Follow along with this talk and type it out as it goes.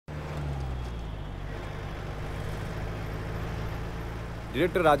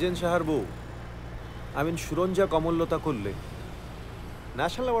Director Rajen সাহার বউ সুরঞ্জা কমললতা করলে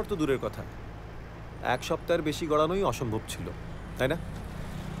ন্যাশনাল অ্যাওয়ার্ড তো দূরের কথা, 1 সপ্তাহের বেশি গড়ানোই অসম্ভব ছিল, তাই না?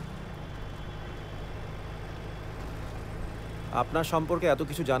 আপনার সম্পর্কে এত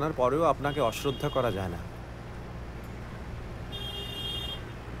কিছু জানার পরেও আপনাকে অশ্রদ্ধা করা যায় না।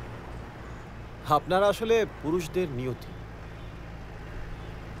 আপনারা আসলে পুরুষদের নিয়তি।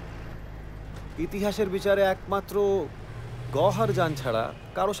 ইতিহাসের বিচারে একমাত্র গওহর জান ছাড়া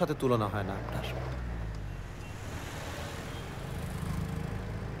কারো সাথে তুলনা হয় না আপনার।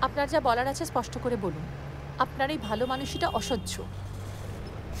 আপনার যা বলার আছে স্পষ্ট করে বলুন। আপনার এই ভালো মানুষটা অসহ্য।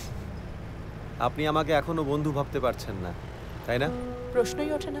 আপনি আমাকে এখনো বন্ধু ভাবতে পারছেন না, তাই না?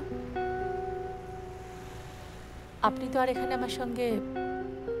 প্রশ্নই ওঠে না। আপনি তো আর এখানে আমার সঙ্গে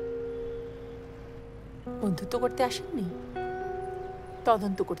বন্ধুত্ব করতে আসেননি,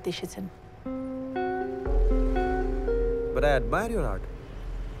 তদন্ত করতে এসেছেন। But I admire your art.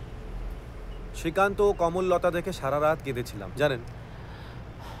 Srikanta ও কমললতা দেখে সারা রাত কেঁদেছিলাম, জানেন?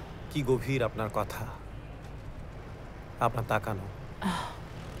 কি গভীর আপনার কথা, আপনার তাকানো,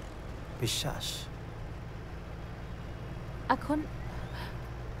 বিশ্বাস।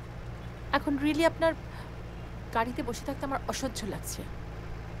 এখন রিয়েলি আপনার গাড়িতে বসে থাকতে আমার অসহ্য লাগছে।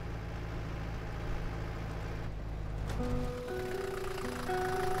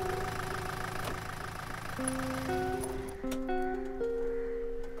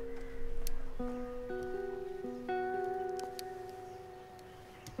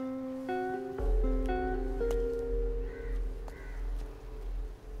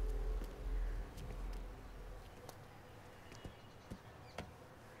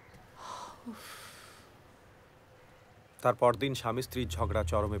 তারপর দিন স্বামী স্ত্রীর ঝগড়া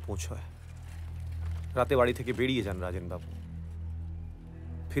চরমে পৌঁছয়। রাতে বাড়ি থেকে বেরিয়ে যান রাজেনবাবু।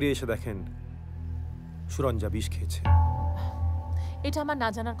 ফিরে এসে দেখেন সুরঞ্জা বিষ খেয়েছে। এটা আমার না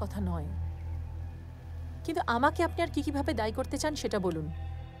জানার কথা নয়, কিন্তু আমাকে আপনি আর কিভাবে দায়ী করতে চান সেটা বলুন।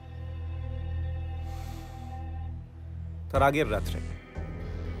 তার আগের রাত্রে,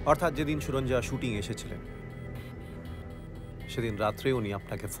 অর্থাৎ যেদিন সুরঞ্জা শুটিং এসেছিলেন, সেদিন রাত্রে উনি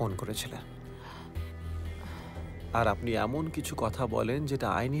আপনাকে ফোন করেছিলেন। আর আপনি এমন কিছু কথা বলেন যেটা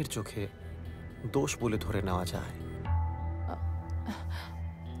আইনের চোখে দোষ বলে ধরে নেওয়া যায়।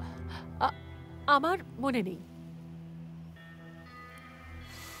 আমার মনে নেই।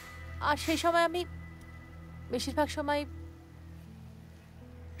 আর সেই সময় আমি বেশিরভাগ সময়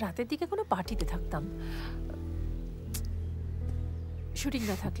রাতের দিকে কোনো পার্টিতে থাকতাম, শুটিং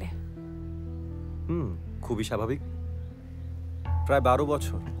না থাকলে। খুবই স্বাভাবিক। প্রায় 12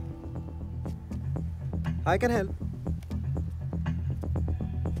 বছর। I can help.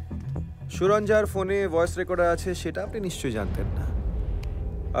 সুরঞ্জার ফোনে ভয়েস রেকর্ডার আছে সেটা আপনি নিশ্চয়ই জানতেন না।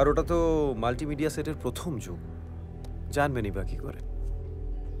 আর ওটা তো মাল্টিমিডিয়া সেটের প্রথম যুগ, জানবেনই বা কি করে।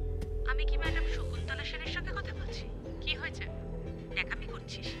 আমি কি ম্যাডাম শকুন্তলা সেনের সাথে কথা বলছি? কি হয়েছে? ন্যাকামি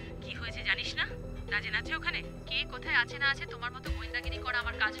করছিস? কি হয়েছে জানিস না? রাজেন আছে ওখানে? কে কোথায় আছে না আছে তোমার মতো গোয়েন্দাগিরি করা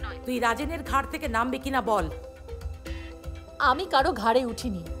আমার কাজ নয়। তুই রাজেনের ঘাড় থেকে নামবে কিনা বল। আমি কারো ঘাড়ে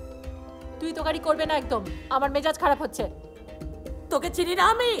উঠিনি। তুই তো গাড়ি করবে না একদম। আমার মেজাজ খারাপ হচ্ছে। তোকে চিনি না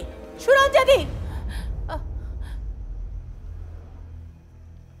আমি। সুরঞ্জা দি,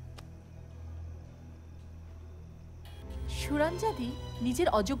 সুরঞ্জা দি, নিজের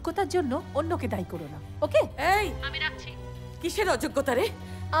অযোগ্যতার জন্য অন্যকে দায়ী করো না, ওকে? এই, আমি রাখছি। কিসের অযোগ্যতা রে?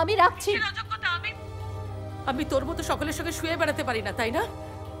 আমি রাখছি। কিসের অযোগ্যতা? আমি তোর মতো সকলের সঙ্গে শুয়ে বেড়াতে পারি না, তাই না?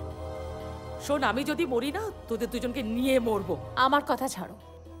 শোন, আমি যদি মরি না, তোদের দুজনকে নিয়ে মরবো। আমার কথা ছাড়ো।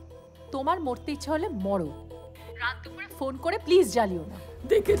 তোমার মরতে ইচ্ছা হলে মরো, রাত দুপুরে ফোন করে প্লিজ জ্বালিও না।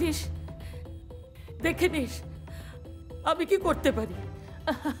 দেখে নিস আমি কি করতে পারি।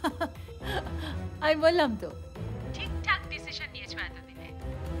 আমি বললাম তো, ঠিকঠাক ডিসিশন নিয়েছো এতদিনে,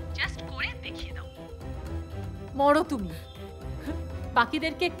 জাস্ট করে দেখিয়ে দাও। মরো তুমি,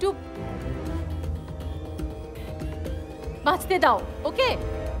 বাকিদেরকে একটু বাঁচতে দাও, ওকে?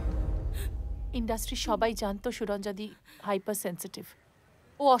 ইন্ডাস্ট্রি সবাই জানতো সুরঞ্জা দি হাইপার সেন্সিটিভ।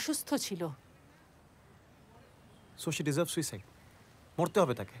 ও অসুস্থ ছিল। So she deserve suicide. মরতে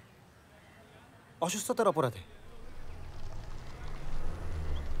হবে তাকে, অসুস্থতার অপরাধে।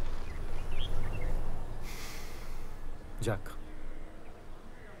 যাক,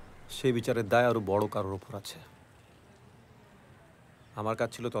 সেই বিচারের দায় আরো বড় কারোর ওপর আছে। আমার কাজ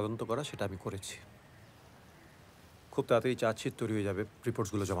ছিল তদন্ত করা, সেটা আমি করেছি। খুব তাড়াতাড়ি চার্জশিট তৈরি হয়ে যাবে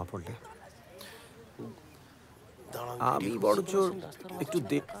রিপোর্টসগুলো জমা পড়লে। আমি বড়জোর একটু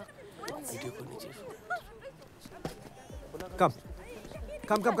কাম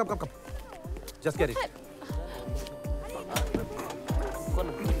কাম কাম কাম কাম কাম just get it.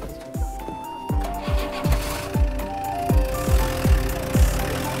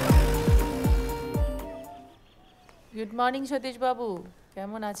 Morning Satish বাবু,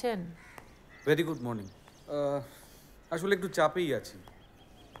 কেমন আছেন? Very good morning. আসলে একটু চাপেই আছি।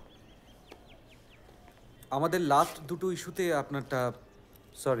 আমাদের লাস্ট দুটো ইস্যুতে আপনারটা,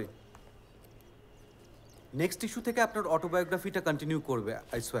 সরি, নেক্সট ইস্যু থেকে আপনার অটোবায়োগ্রাফিটা কন্টিনিউ করবে,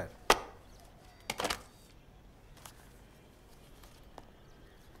 আই সোয়ার।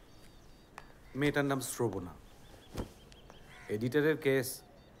 মেয়েটার নাম শ্রবণা। এডিটরের কেস,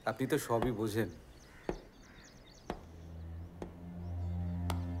 আপনি তো সবই বোঝেন।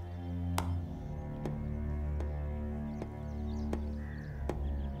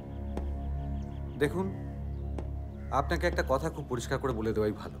 দেখুন, আপনাকে একটা কথা খুব পরিষ্কার করে বলে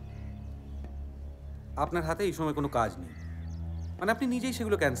দেওয়াই ভালো। আপনার হাতে এই সময় কোনো কাজ নেই, মানে আপনি নিজেই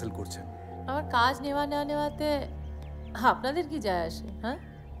সেগুলো ক্যান্সেল করছেন। আমার কাজ নেওয়া না নেওয়াতে আপনাদের কি যায় আসে? হ্যাঁ,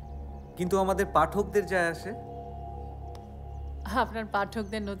 কিন্তু আমাদের পাঠকদের যায় আসে। আপনার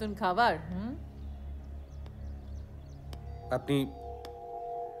পাঠকদের নতুন খাবার। আপনি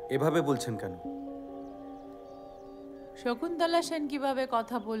এভাবে বলছেন কেন? শকুন্তলা সেন কিভাবে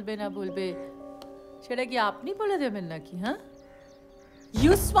কথা বলবে না বলবে সেটা কি আপনি বলে দেবেন নাকি? হ্যাঁ,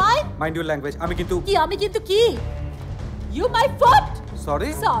 you swine, mind your language. আমি কিন্তু কি you my foot. Sorry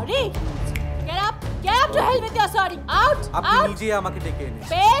get up to hell with your sorry. Out. আপনি নিজে আমাকে ডেকে এনেছেন।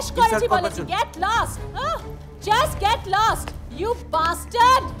 বেশ করেছি বলেছি, get lost, just get lost you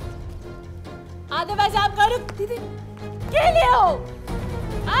bastard, otherwise I am going to kill you.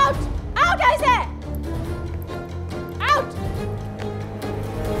 Out I say, out.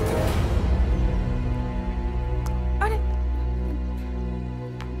 আরে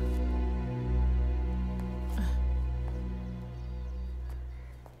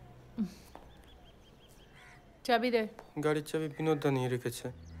চাবি দে। গাড়ির চাবি বিনোদদা নিয়ে রেখেছে।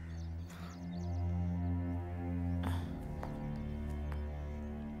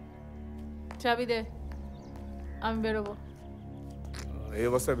 চাবি দে, আমি বেরোবো। এই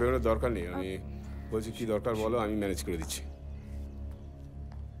অবস্থায় বেরোনোর দরকার নেই। আমি বলছি কি দরকার বলো, আমি ম্যানেজ করে দিচ্ছি।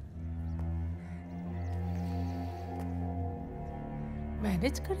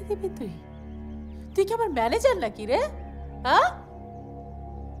 ম্যানেজ করে দিবি তুই? তুই কি আমার ম্যানেজার নাকি রে? হ্যাঁ,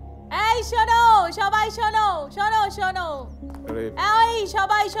 এই শোনো, সবাই শোনো শোনো শোনো, এই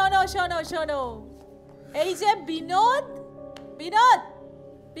সবাই শোনো শোনো শোনো। এই যে বিনোদ বিনোদ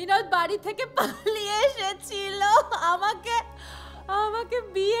বিনোদ বাড়ি থেকে পালিয়ে এসেছিল আমাকে আমাকে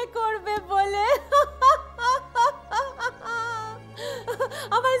বিয়ে করবে বলে।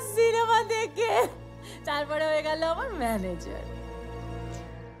 আমার সিনেমা দেখে তারপরে হয়ে গেল আমার ম্যানেজার।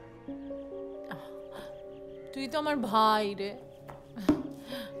 তুই তো আমার ভাই রে।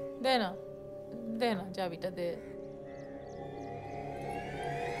 দে না চাবিটা দে।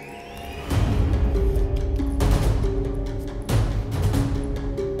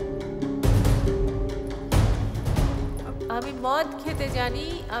 আমি মদ খেতে জানি,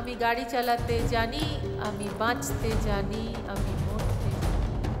 আমি গাড়ি চালাতে জানি, আমি বাঁচতে জানি, আমি মরতে জানি।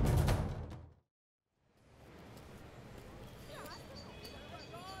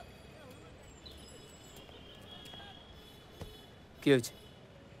 কি হয়েছে?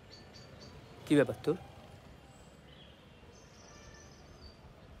 কি ব্যাপার তোর?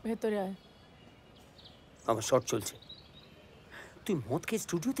 ভেতরে আয়। আমার শর্ট চলছে। তুই মদ খেয়ে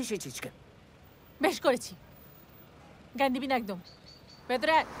স্টুডিওতে এসেছিস কেন? বেশ করেছি, জ্ঞান দিবি না একদম।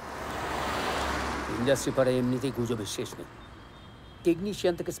 ভেতরে আয়। ইন্ডাস্ট্রি পাড়ায় এমনিতেই গুজবের শেষ নেই।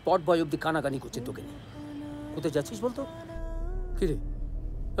 টেকনিশিয়ান থেকে স্পট বয় অব্দি কানাকানি করছে তোকে নিয়ে। কোথায় যাচ্ছিস বলতো? কি রে,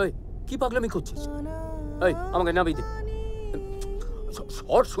 এই কি পাগলামি করছিস? এই আমাকে নামিয়ে দে।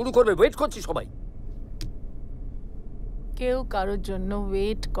 শর্ট শুরু করবে, ওয়েট করছি সবাই। কেউ কারোর জন্য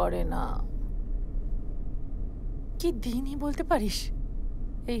ওয়েট করে না। কি দিনই বলতে পারিস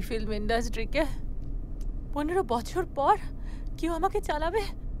এই ফিল্ম ইন্ডাস্ট্রিকে? 15 বছর পর কেউ আমাকে চালাবে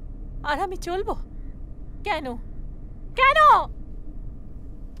আর আমি চলবো? কেন কেন?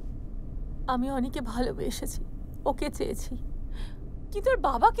 আমি অনেকে ভালোবেসেছি, ওকে চেয়েছি, কিন্তু ওর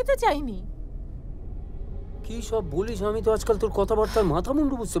বাবাকে তো চাইনি। কি সব বলিস? আমি তো আজকাল তোর কথাবার্তার মাথা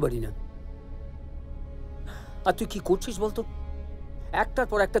মুন্ডু বুঝতে পারি না। আর তুই কি করছিস বলতো? একটার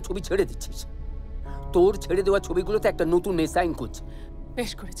পর একটা ছবি ছেড়ে দিচ্ছিস। তোর ছেড়ে দেওয়া ছবিগুলোতে একটা নতুন সাইন করছে।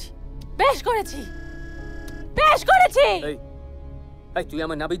 বেশ করেছি, বেশ করেছি, বেশ করেছি। এই তুই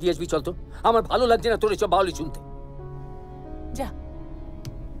আমার নাবি দিয়ে আসবি চল তো। আমার ভালো লাগছে না তোর এসব বাউলি শুনতে। যা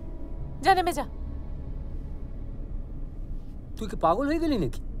যা, নেমে যা। তুই কি পাগল হয়ে গেলি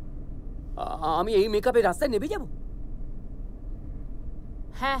নাকি? আমি এই মেকআপের রাস্তায় নেমে যাব?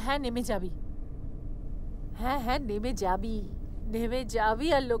 হ্যাঁ নেমে যাবি। হ্যাঁ নেমে যাবি, নেমে যাবি।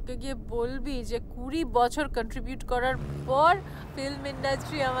 আর লোককে গিয়ে বলবি যে 20 বছর কন্ট্রিবিউট করার পর ফিল্ম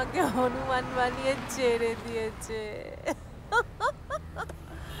ইন্ডাস্ট্রি আমাকে হনুমান বানিয়ে ছেড়ে দিয়েছে।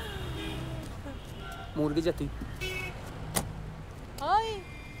 মরগে যা তুই। ওই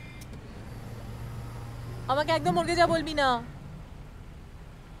আমাকে একদম মরগে যা বলবি না,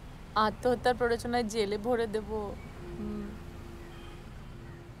 আত্মহত্যার প্ররোচনায় জেলে ভরে দেব।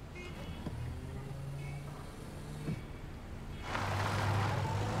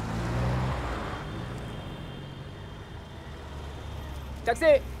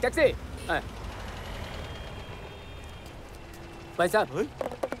 Taxi taxi. भाई साहब।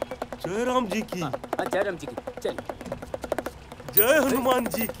 जय राम जी की। जय राम जी की। चल। जय हनुमान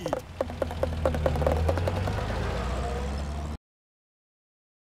जी की।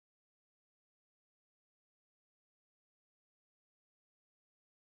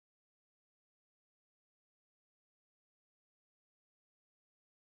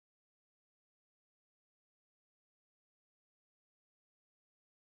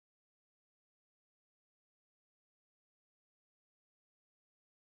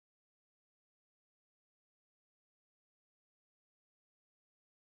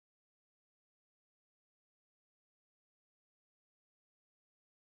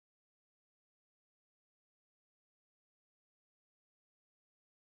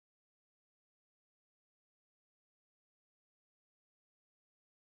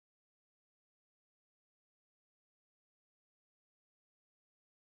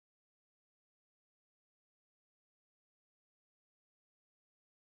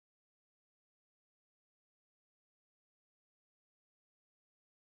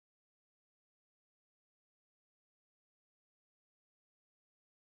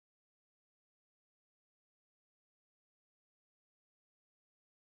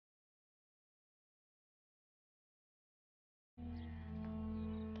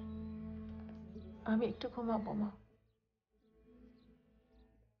 আমি একটু ঘুমাবো মা।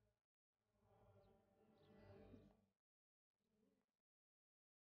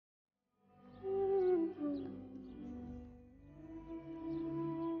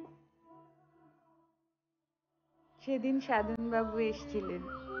 সেদিন সাধনবাবু এসেছিলেন,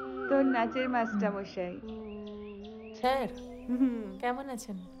 তোর নাচের মাস্টারমশাই। স্যার কেমন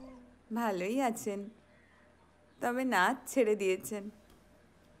আছেন? ভালোই আছেন, তবে নাচ ছেড়ে দিয়েছেন।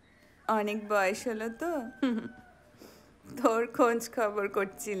 অনেক বয়স হলো তো। তোর খোঁজ খবর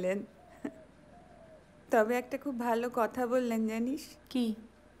করছিলেন। তবে একটা খুব ভালো কথা বললেন জানিস? কি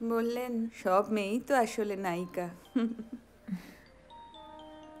বললেন? সব মেয়েই তো আসলে নায়িকা।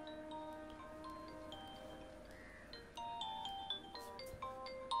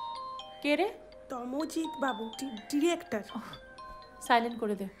 কে রে? তমজিৎ বাবু, ডিরেক্টর। সাইলেন্ট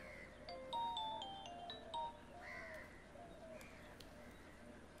করে দে।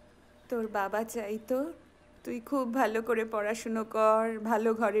 তোর বাবা চাইতো তুই খুব ভালো করে পড়াশুনো কর, ভালো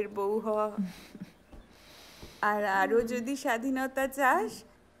ঘরের বউ হ, আর আরো যদি স্বাধীনতা চাস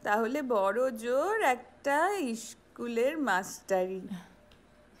তাহলে বড় জোর একটা স্কুলের মাস্টারি।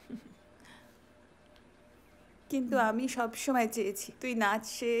 কিন্তু আমি সব সময় চেয়েছি তুই নাচ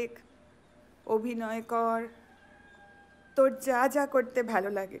শেখ, অভিনয় কর, তোর যা যা করতে ভালো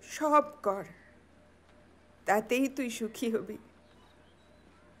লাগে সব কর, তাতেই তুই সুখী হবি।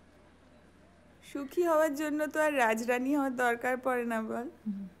 সুখী হওয়ার জন্য তো আর রাজরানী হওয়ার দরকার পড়ে না, বল?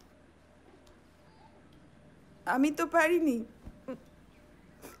 আমি তো পারিনি।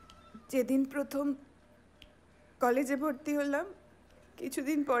 যেদিন প্রথম কলেজে ভর্তি হলাম,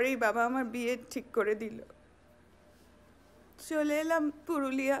 কিছুদিন পরেই বাবা আমার বিয়ে ঠিক করে দিল। চলে এলাম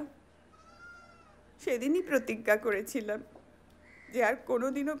পুরুলিয়া। সেদিনই প্রতিজ্ঞা করেছিলাম যে আর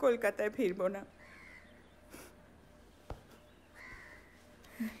কোনোদিনও কলকাতায় ফিরবো না।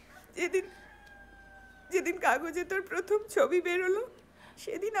 যেদিন কাগজে তোর প্রথম ছবি বেরোলো,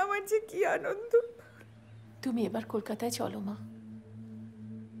 সেদিন আমার যে কি আনন্দ। তুমি এবার কলকাতায় চলো মা,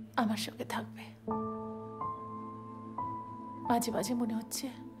 আমার সঙ্গে থাকবে। মাঝে মাঝে মনে হচ্ছে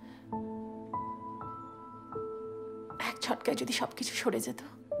এক ছটকায় যদি সবকিছু সরে যেত।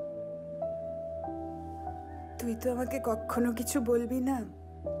 তুই তো আমাকে কখনো কিছু বলবি না,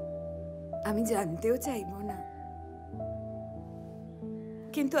 আমি জানতেও চাইবো না।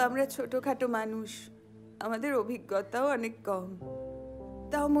 কিন্তু আমরা ছোটখাটো মানুষ, আমাদের অভিজ্ঞতাও অনেক কম।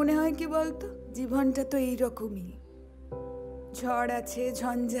 তাও মনে হয় কি বলতো, জীবনটা তো এইরকমই। ঝড় আছে,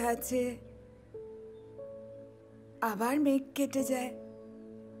 ঝঞ্ঝা আছে, আবার মেঘ কেটে যায়,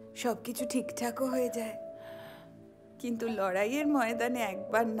 সবকিছু ঠিকঠাকও হয়ে যায়। কিন্তু লড়াইয়ের ময়দানে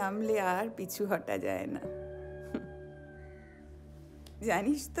একবার নামলে আর পিছু হটা যায় না।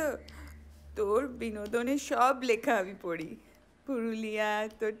 জানিস তো, তোর বিনোদনের সব লেখা আমি পড়ি। পুরুলিয়া,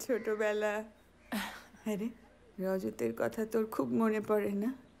 তোর ছোটবেলা। আরে রজতের কথা তোর খুব মনে পড়ে না?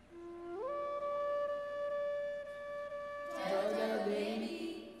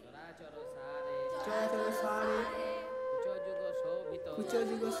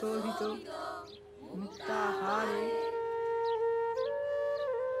 কুচযুগ শোভিত মুক্তাহারে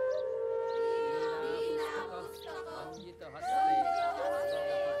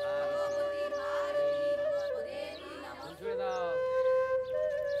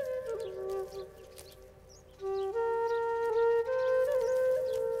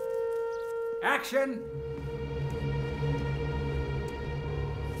অ্যাকশন।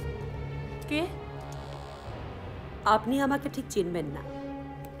 কে? আপনি আমাকে ঠিক চিনবেন না।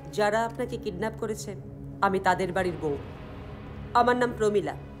 যারা আপনাকে কিডন্যাপ করেছে আমি তাদের বাড়ির বউ। আমার নাম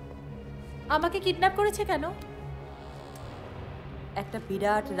প্রমীলা। আমাকে কিডন্যাপ করেছে কেন? একটা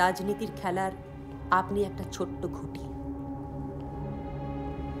বিরাট রাজনীতির খেলার আপনি একটা ছোট্ট ঘুঁটি।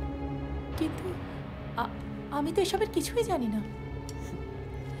 কিন্তু আমি তো এসবের কিছুই জানি না।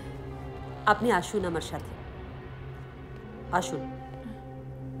 আপনি আসুন আমার সাথে, আসুন।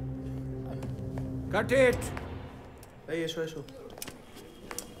 কাট ইট। এই এসো এসো।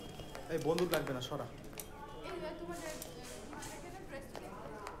 এই বন্দুক লাগবে না, সরা।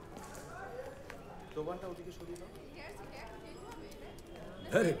 দোকানটা ওদিকে সরিয়ে দাও।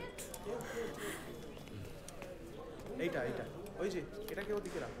 এইটা এইটা ওই যে এটাকে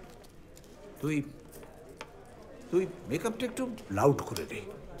ওদিকে রাখ। তুই তুই মেকআপটা একটু লাউড করে দে,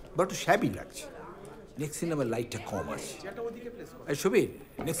 বা একটু শ্যাবি লাগছে। নেক্সট সিনেমার লাইটটা কম আছে। এটা ওদিকে প্লেস করো। এই সুবীর,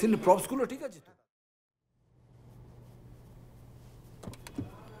 নেক্সট সিনেমার প্রপসগুলো ঠিক আছে তো?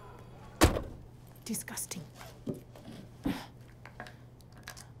 ডিসকাস্টিং।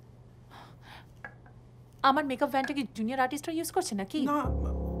 আমার মেকআপ ভ্যানটা কি জুনিয়র আর্টিস্টরা ইউজ করছে নাকি? না,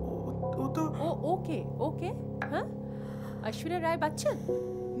 ও তো ওকে ওকে। হ্যাঁ, ঐশ্বরিয়া রায় বচ্চন?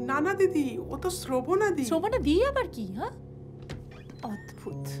 না না দিদি, ও তো শ্রবণা দি। শ্রবণা দি আবার কি? হ্যাঁ,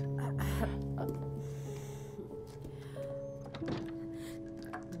 অদ্ভুত।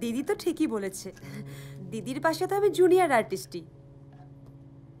 দিদি তো ঠিকই বলেছে। দিদির পাশে তো আমি জুনিয়র আর্টিস্টই।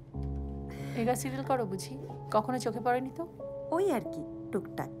 মেগা সিরিয়াল করো বুঝি? কখনো চোখে পড়েনি তো? ওই আর কি,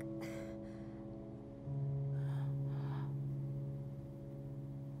 টুকটাক।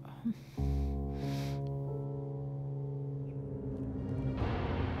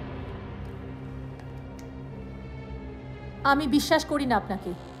 আমি বিশ্বাস করি না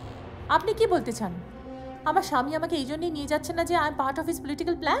আপনাকে। আপনি কি বলতে চান? আমার স্বামী আমাকে এই জন্যই নিয়ে যাচ্ছে না যে I am part of his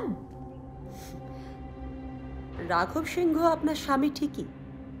political plan? রাঘব সিংহ আপনার স্বামী ঠিকই,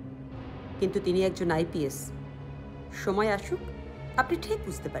 কিন্তু তিনি একজন আইপিএস। সময় আসুক, আপনি ঠিক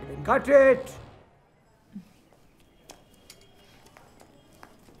বুঝতে পারবেন। কাট ইট।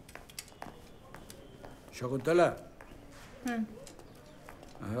 শকুন্তলা,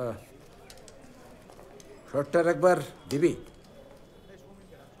 হ্যাঁ, শটটার একবার দিবি?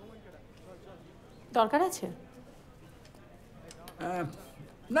 দরকার আছে?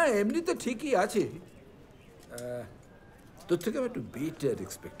 না, এমনি তো ঠিকই আছে। তোর থেকে আমি একটু বেটার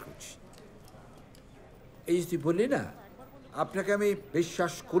এক্সপেক্ট করছি। এই যে তুই বললি না, আপনাকে আমি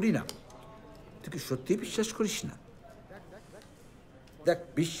বিশ্বাস করি না, তুই কি সত্যি বিশ্বাস করিস না? দেখ,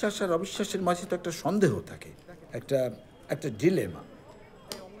 বিশ্বাস আর অবিশ্বাসের মাঝে তো একটা সন্দেহ থাকে, একটা একটা ডিলেমা।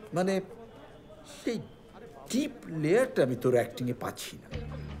 মানে সেই ডিপ লেয়ারটা আমি তোর অ্যাক্টিংয়ে পাচ্ছি না।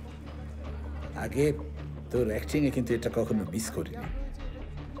 আগে তোর অ্যাক্টিংয়ে কিন্তু এটা কখনো মিস করিনি।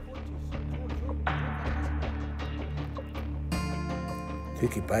 তুই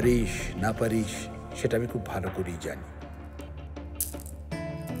কি পারিস না পারিস সেটা আমি খুব ভালো করেই জানি।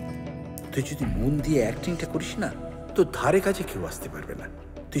 তুই যদি মন দিয়ে অ্যাক্টিংটা করিস না, তোর ধারে কাছে কেউ আসতে পারবে না।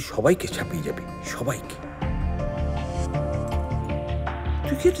 তুই সবাইকে ছাপিয়ে যাবি, সবাইকে।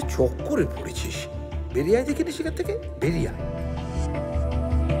 তুই কি একটা চক্করে পড়েছিস? বেরিয়ে আয় দেখিনি সেখান থেকে, বেরিয়ে আয়।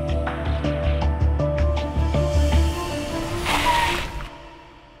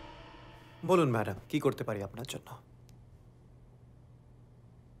 বলুন ম্যাডাম, কি করতে পারি আপনার জন্য?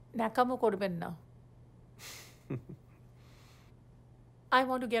 ন্যাকামো করবেন না। I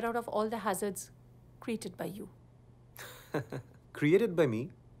want to get out of all the hazards created by you. Created by me?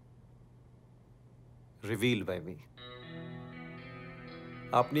 Revealed by me.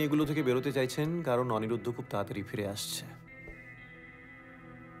 আপনি এগুলো থেকে বেরোতে চাইছেন কারণ অনিরুদ্ধ খুব তাড়াতাড়ি ফিরে আসছে।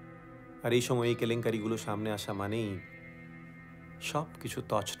 আর এই সময় এই কেলেঙ্কারিগুলো সামনে আসা মানেই সব কিছু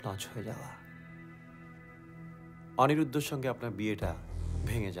তছনছ হয়ে যাওয়া, অনিরুদ্ধর সঙ্গে আপনার বিয়েটা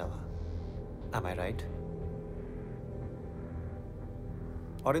ভেঙে যাওয়া। Am I right?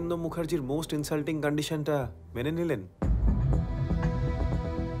 অরিন্দম মুখার্জির মোস্ট ইনসাল্টিং কন্ডিশনটা মেনে নিলেন?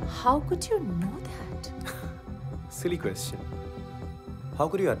 How could you know that? Silly question. How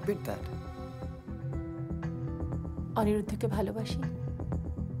could you admit that? অনিরুদ্ধকে ভালোবাসি।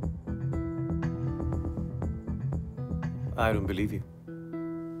 I don't believe you.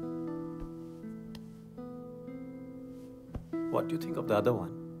 What do you think of the other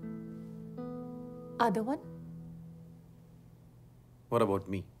one? Other one? What about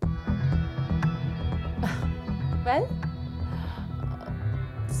me? Well,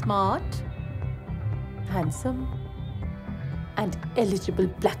 smart, handsome, and eligible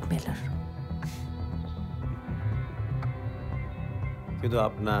blackmailer. কিন্তু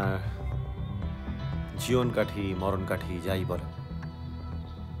আপনার জীবন কাঠি মরণ কাঠি যাই বলে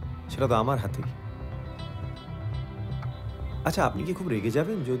সেটা তো আমার হাতেই। আচ্ছা, আপনি কি খুব রেগে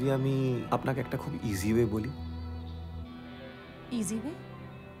যাবেন যদি আমি আপনাকে একটা খুব ইজি ওয়ে বলি? Easy way?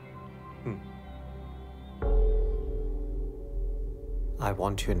 I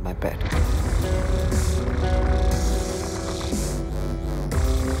want you in my bed.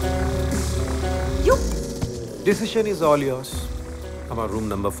 You? Decision is all yours. আমার room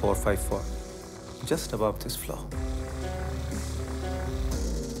number 454, just above this floor.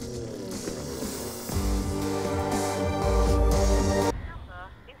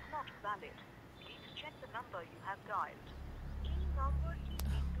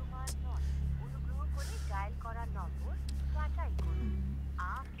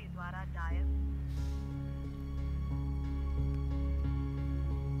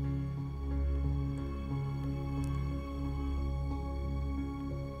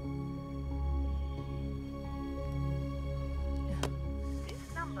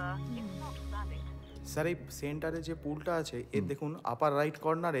 Sir, এই সেন্টারে যে পুলটা আছে এর দেখুন আপার রাইট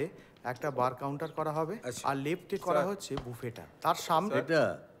কর্নারে একটা বার কাউন্টার করা হবে, আর লেফটে করা হচ্ছে বুফেটা। তার সামনে এটা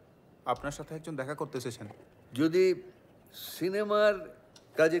আপনার সাথে একজন দেখা করতে এসেছেন। যদি সিনেমার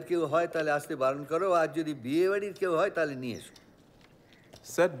কাজের কেউ হয় তাহলে আসতে বারণ করো, আর যদি বিয়ে বাড়ির কেউ হয় তাহলে নিয়ে এসো।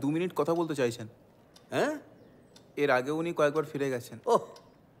 স্যার 2 মিনিট কথা বলতে চাইছেন। হ্যাঁ, এর আগে উনি কয়েকবার ফিরে গেছেন। ওহ,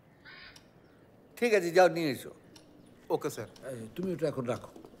 ঠিক আছে, যাও নিয়ে এসো। Okay sir. তুমি ওটা এখন রাখো।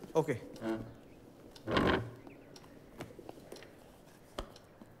 ওকে।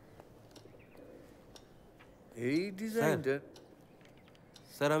 এই ডিজাইনটা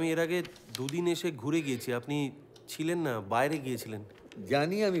স্যার, আমি এর আগে 2 দিন এসে ঘুরে গিয়েছি, আপনি ছিলেন না, বাইরে গিয়েছিলেন।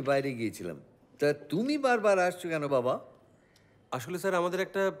 জানি আমি বাইরে গিয়েছিলাম, তা তুমি বারবার আসছো কেন বাবা? আসলে স্যার আমাদের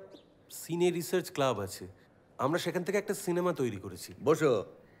একটা সিনে রিসার্চ ক্লাব আছে, আমরা সেখান থেকে একটা সিনেমা তৈরি করেছি। বসো।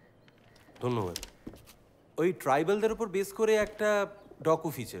 ধন্যবাদ। ওই ট্রাইবালদের উপর বেস করে একটা ডকু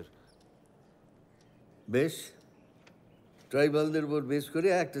ফিচার। বেশ, ট্রাইবালদের উপর বেস করে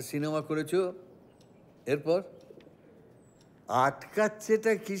একটা সিনেমা করেছো, এরপর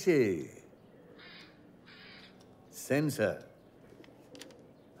আটকাচ্ছেটা কিসে? সেন্সার?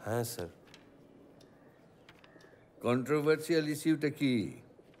 হ্যাঁ স্যার। কন্ট্রোভার্সিয়াল ইস্যুটা কি?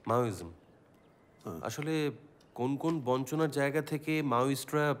 মাওয়িজম। আসলে কোন কোন বঞ্চনার জায়গা থেকে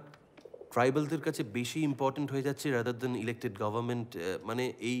মাওয়িস্টরা ট্রাইবালদের কাছে বেশি ইম্পর্টেন্ট হয়ে যাচ্ছে রাদার দেন ইলেক্টেড গভর্নমেন্ট, মানে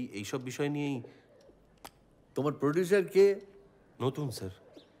এইসব বিষয় নিয়েই। তোমার প্রডিউসার কে? নতুন স্যার।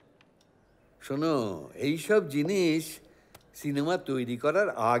 শোনো, এইসব জিনিস সিনেমা তৈরি করার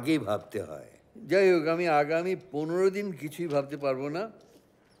আগে ভাবতে হয়। যাই হোক, আমি আগামী 15 দিন কিছুই ভাবতে পারবো না।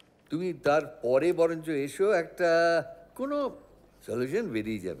 তুমি তারপরে বরঞ্চ এসো, একটা কোনো সলিউশন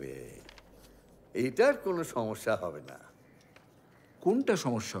বেরিয়ে যাবে, এটার কোনো সমস্যা হবে না। কোনটা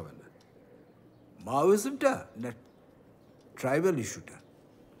সমস্যা হবে না? মাওয়িজমটা না ট্রাইবাল ইস্যুটা?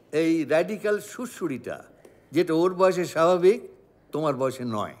 এই র্যাডিক্যাল সুরসুরিটা, যেটা ওর বয়সে স্বাভাবিক, তোমার বয়সে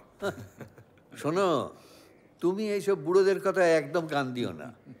নয়। শোনো, তুমি এইসব বুড়োদের কথা একদম কান দিও না।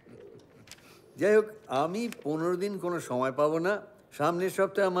 যাই হোক, আমি 15 দিন কোনো সময় পাবো না। সামনের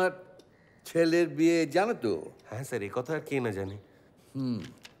সপ্তাহে আমার ছেলের বিয়ে, জানো তো? হ্যাঁ স্যার, এই কথা আর কে না জানে।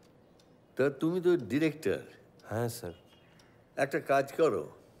 তা তুমি তো ডিরেক্টর। হ্যাঁ স্যার। একটা কাজ করো,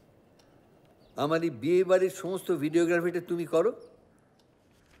 আমার এই বিয়ে বাড়ির সমস্ত ভিডিওগ্রাফিটা তুমি করো।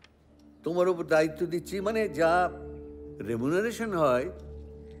 তোমার ওপর দায়িত্ব দিচ্ছি, মানে যা রেমুনারেশন হয়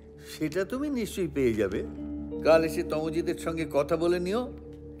সেটা তুমি নিশ্চয়ই পেয়ে যাবে। কাল এসে তমজিদের সঙ্গে কথা বলে নিও,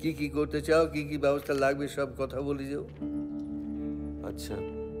 কি কি করতে চাও, কি কি ব্যবস্থা লাগবে, সব কথা বলে যাও। আচ্ছা,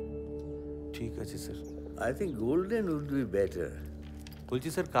 ঠিক আছে sir. I think golden would be better. বলছি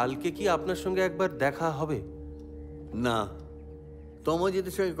স্যার, কালকে কি আপনার সঙ্গে একবার দেখা হবে? না,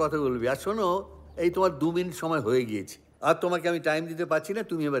 তমজিদের সঙ্গে কথা বলবি। আর শোনো, এই তোমার 2 মিনিট সময় হয়ে গিয়েছে, আর তোমাকে আমি টাইম দিতে পারছি না,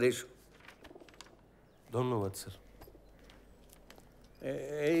 তুমি এবার এসো। ধন্যবাদ স্যার।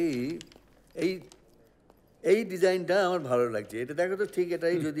 এই এই এই ডিজাইনটা আমার ভালো লাগছে, এটা দেখো তো ঠিক,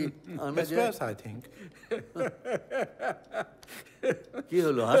 এটাই যদি আনা যায়। I think. কি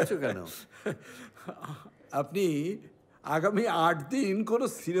হলো, হাসছো কেন? আপনি আগামী 8 দিন কোনো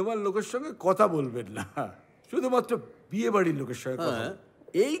সিনেমার লোকের সঙ্গে কথা বলবেন না, শুধুমাত্র বিয়ে বাড়ির লোকের সঙ্গে কথা।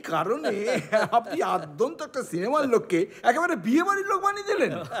 এই কারণে আপনি আদন্ত একটা সিনেমার লোককে একেবারে বিয়ে বাড়ির লোক বানিয়ে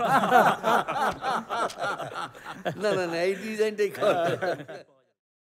দিলেন। না না না, এই ডিজাইনটাই কর।